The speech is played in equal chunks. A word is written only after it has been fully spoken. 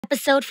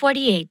Episode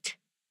 48.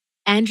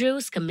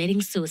 Andrew's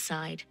committing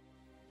suicide.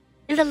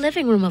 In the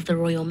living room of the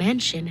royal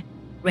mansion,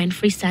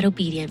 Renfrey sat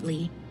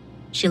obediently.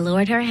 She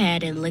lowered her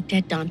head and looked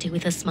at Dante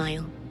with a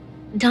smile.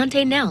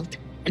 Dante knelt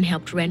and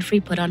helped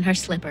Renfrey put on her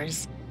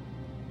slippers.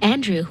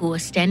 Andrew, who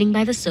was standing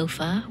by the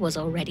sofa, was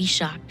already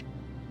shocked.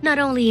 Not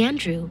only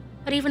Andrew,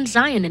 but even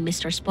Zion and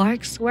Mr.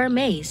 Sparks were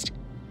amazed.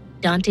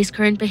 Dante's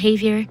current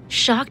behavior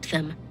shocked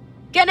them.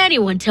 "Can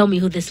anyone tell me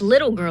who this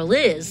little girl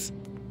is?"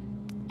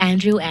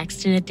 Andrew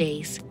asked in a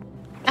daze.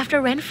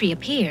 After Renfrey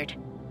appeared,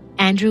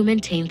 Andrew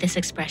maintained this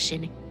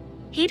expression.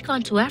 He'd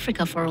gone to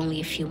Africa for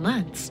only a few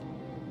months.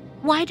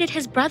 Why did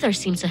his brother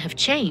seem to have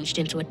changed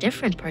into a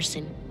different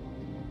person?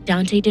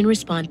 Dante didn't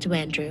respond to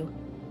Andrew.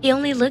 He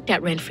only looked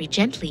at Renfrey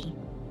gently.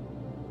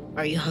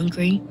 "Are you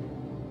hungry?"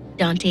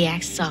 Dante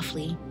asked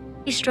softly.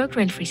 He stroked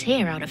Renfrey's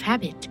hair out of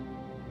habit.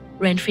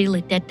 Renfrey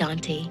looked at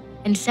Dante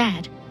and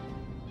said,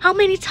 "How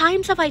many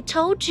times have I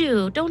told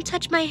you, don't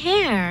touch my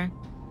hair?"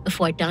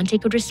 Before Dante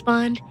could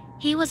respond,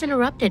 he was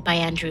interrupted by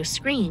Andrew's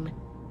scream.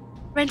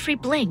 Renfrey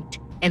blinked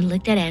and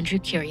looked at Andrew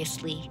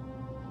curiously.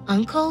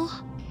 "Uncle?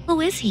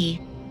 Who is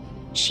he?"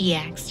 she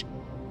asked.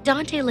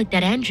 Dante looked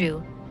at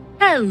Andrew.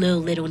 "Hello,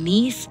 little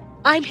niece.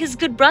 I'm his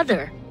good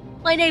brother.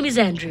 My name is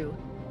Andrew,"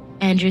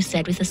 Andrew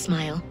said with a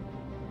smile.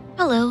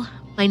 "Hello,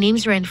 my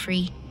name's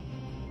Renfrey,"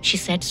 she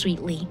said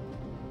sweetly.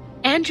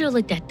 Andrew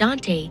looked at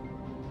Dante.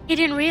 He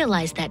didn't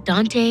realize that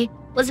Dante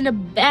was in a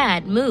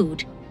bad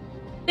mood.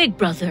 "Big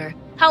brother,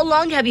 how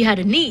long have you had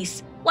a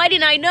niece? Why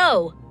didn't I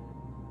know?"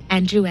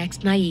 Andrew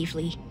asked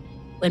naively.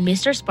 When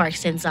Mr.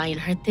 Sparks and Zion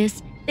heard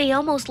this, they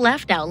almost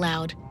laughed out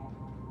loud.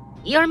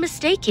 "You're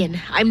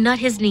mistaken. I'm not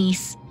his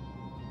niece,"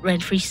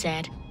 Renfrey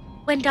said.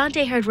 When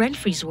Dante heard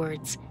Renfrey's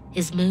words,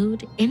 his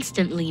mood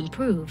instantly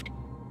improved.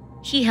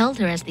 He held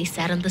her as they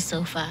sat on the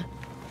sofa.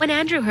 When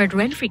Andrew heard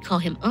Renfrey call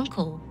him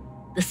uncle,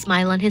 the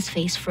smile on his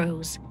face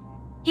froze.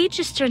 He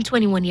just turned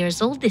 21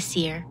 years old this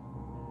year.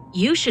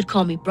 "You should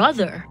call me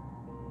brother,"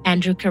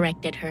 Andrew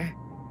corrected her.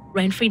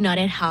 Renfrey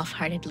nodded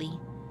half-heartedly.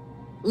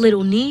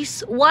 "Little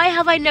niece, why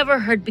have I never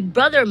heard Big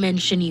Brother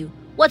mention you?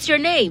 What's your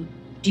name?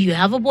 Do you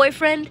have a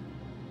boyfriend?"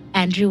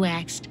 Andrew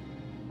asked.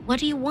 "What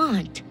do you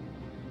want?"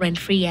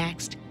 Renfrey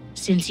asked.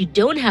 "Since you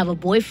don't have a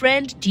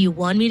boyfriend, do you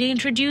want me to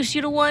introduce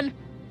you to one?"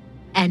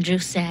 Andrew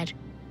said.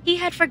 He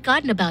had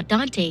forgotten about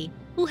Dante,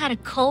 who had a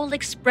cold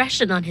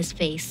expression on his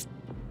face.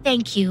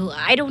 "Thank you,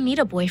 I don't need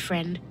a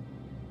boyfriend,"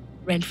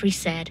 Renfrey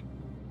said.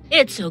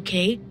 "It's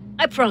okay.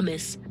 I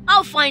promise.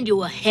 I'll find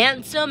you a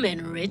handsome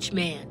and rich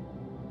man."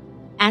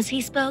 As he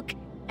spoke,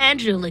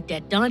 Andrew looked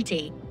at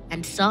Dante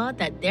and saw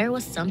that there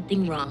was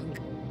something wrong.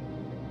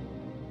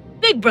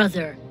 "Big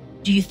brother,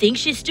 do you think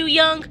she's too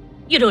young?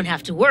 You don't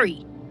have to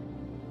worry."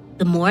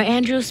 The more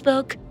Andrew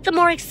spoke, the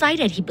more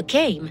excited he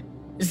became.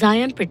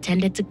 Zion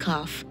pretended to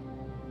cough.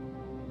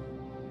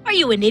 "Are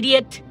you an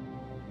idiot?"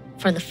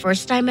 For the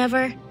first time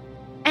ever,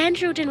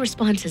 Andrew didn't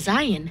respond to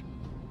Zion.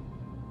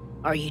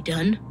 "Are you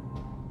done?"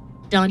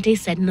 Dante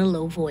said in a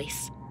low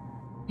voice.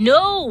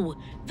 "No!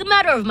 The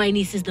matter of my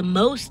niece is the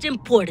most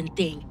important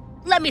thing.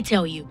 Let me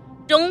tell you,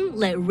 don't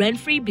let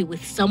Renfrey be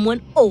with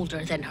someone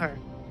older than her,"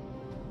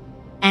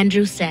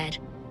 Andrew said.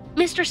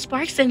 Mr.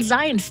 Sparks and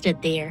Zion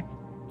stood there,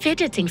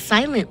 fidgeting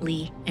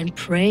silently and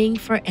praying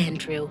for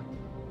Andrew.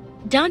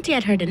 Dante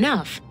had heard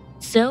enough,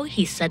 so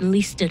he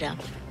suddenly stood up.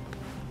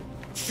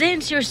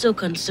 "Since you're so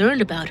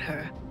concerned about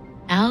her,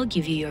 I'll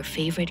give you your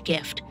favorite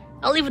gift.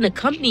 I'll even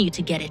accompany you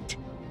to get it,"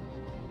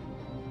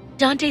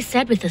 Dante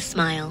said with a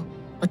smile,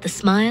 but the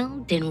smile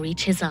didn't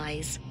reach his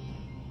eyes.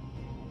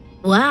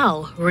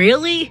 "Wow,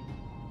 really?"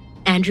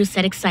 Andrew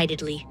said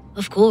excitedly.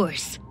 "Of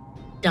course."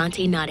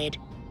 Dante nodded.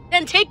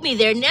 "Then take me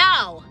there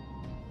now,"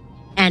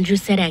 Andrew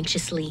said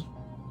anxiously.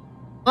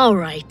 "All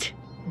right,"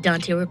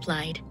 Dante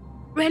replied.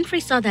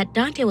 Renfrey saw that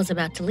Dante was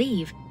about to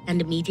leave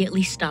and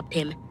immediately stopped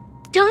him.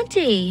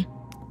 "Dante!"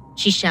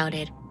 she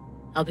shouted.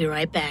 "I'll be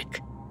right back,"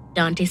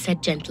 Dante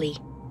said gently.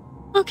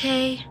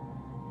 "Okay."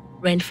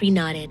 Renfrey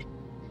nodded.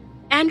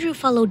 Andrew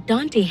followed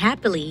Dante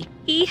happily.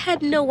 He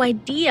had no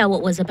idea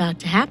what was about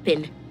to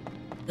happen.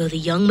 "Will the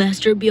young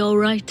master be all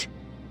right?"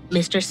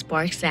 Mr.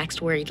 Sparks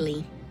asked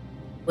worriedly.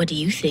 "What do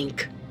you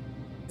think?"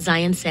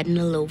 Zion said in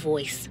a low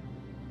voice.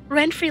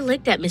 Renfrey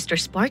looked at Mr.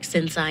 Sparks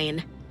and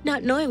Zion,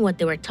 not knowing what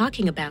they were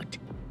talking about.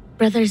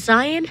 "Brother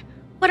Zion,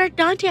 what are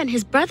Dante and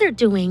his brother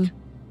doing?"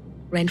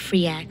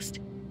 Renfrey asked.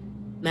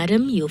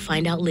 "Madam, you'll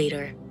find out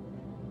later,"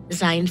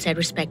 Zion said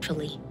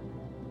respectfully.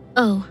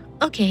 "Oh,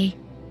 okay."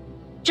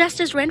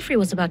 Just as Renfrey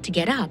was about to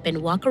get up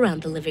and walk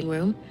around the living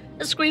room,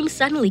 a scream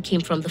suddenly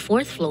came from the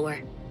fourth floor.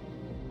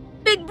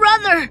 "Big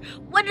brother,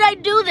 what did I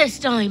do this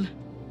time?"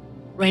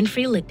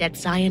 Renfrey looked at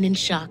Zion in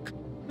shock.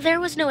 There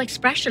was no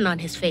expression on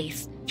his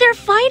face. "They're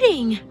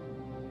fighting!"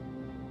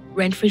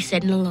 Renfrey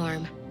said in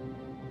alarm.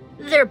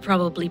 "They're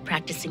probably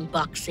practicing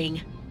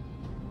boxing,"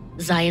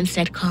 Zion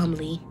said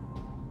calmly.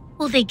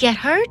 "Will they get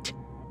hurt?"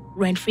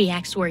 Renfrey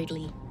asked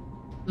worriedly.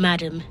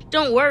 "Madam,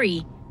 don't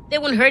worry. They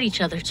won't hurt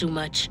each other too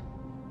much,"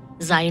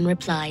 Zion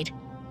replied.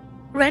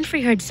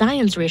 Renfrey heard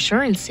Zion's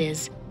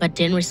reassurances, but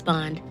didn't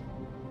respond.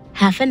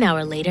 Half an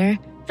hour later,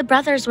 the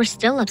brothers were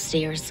still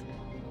upstairs.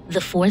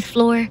 The fourth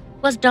floor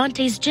was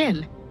Dante's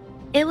gym.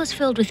 It was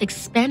filled with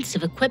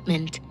expensive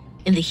equipment.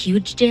 In the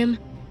huge gym,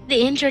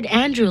 the injured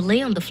Andrew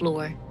lay on the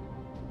floor.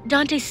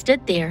 Dante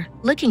stood there,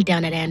 looking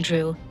down at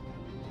Andrew.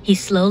 He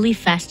slowly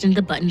fastened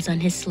the buttons on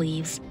his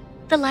sleeves.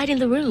 The light in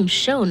the room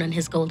shone on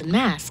his golden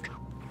mask.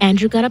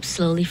 Andrew got up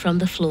slowly from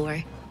the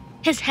floor.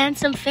 His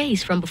handsome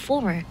face from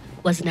before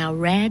was now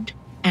red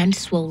and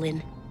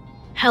swollen.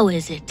 "How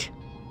is it?"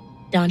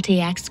 Dante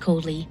asked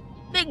coldly.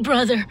 "Big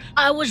brother,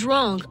 I was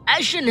wrong.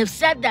 I shouldn't have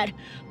said that,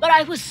 but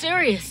I was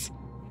serious,"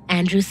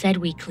 Andrew said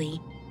weakly.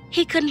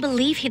 He couldn't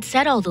believe he'd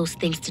said all those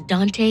things to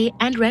Dante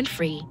and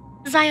Renfri.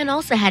 Zion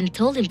also hadn't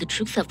told him the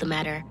truth of the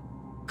matter,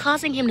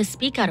 causing him to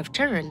speak out of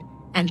turn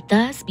and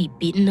thus be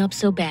beaten up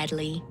so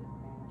badly.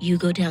 "You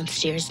go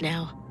downstairs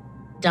now,"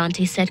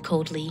 Dante said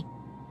coldly.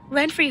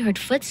 Renfri heard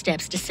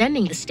footsteps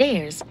descending the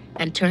stairs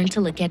and turned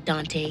to look at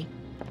Dante.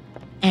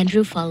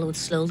 Andrew followed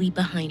slowly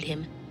behind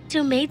him.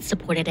 Two maids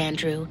supported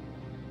Andrew.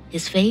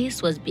 His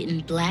face was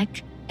beaten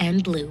black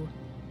and blue.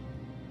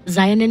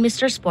 Zion and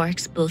Mr.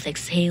 Sparks both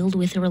exhaled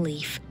with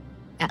relief.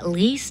 At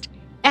least,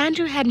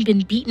 Andrew hadn't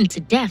been beaten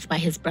to death by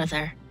his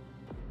brother.